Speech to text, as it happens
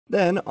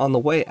Then, on the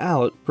way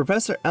out,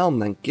 Professor Elm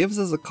then gives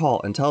us a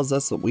call and tells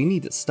us that we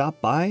need to stop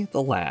by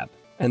the lab.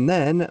 And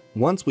then,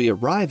 once we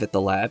arrive at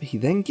the lab, he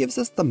then gives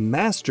us the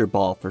Master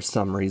Ball for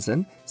some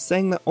reason,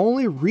 saying that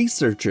only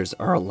researchers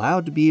are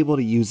allowed to be able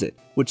to use it,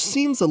 which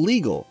seems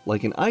illegal,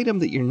 like an item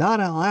that you're not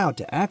allowed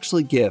to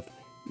actually give.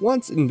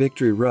 Once in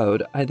Victory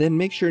Road, I then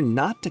make sure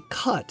not to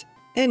cut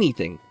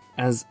anything,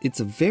 as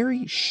it's a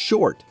very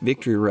short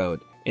Victory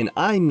Road, and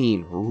I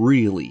mean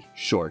really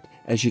short.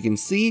 As you can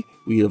see,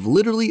 we have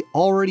literally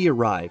already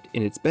arrived,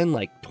 and it's been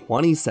like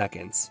 20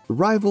 seconds. The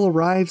rival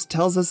arrives,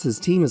 tells us his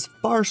team is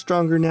far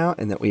stronger now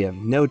and that we have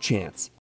no chance.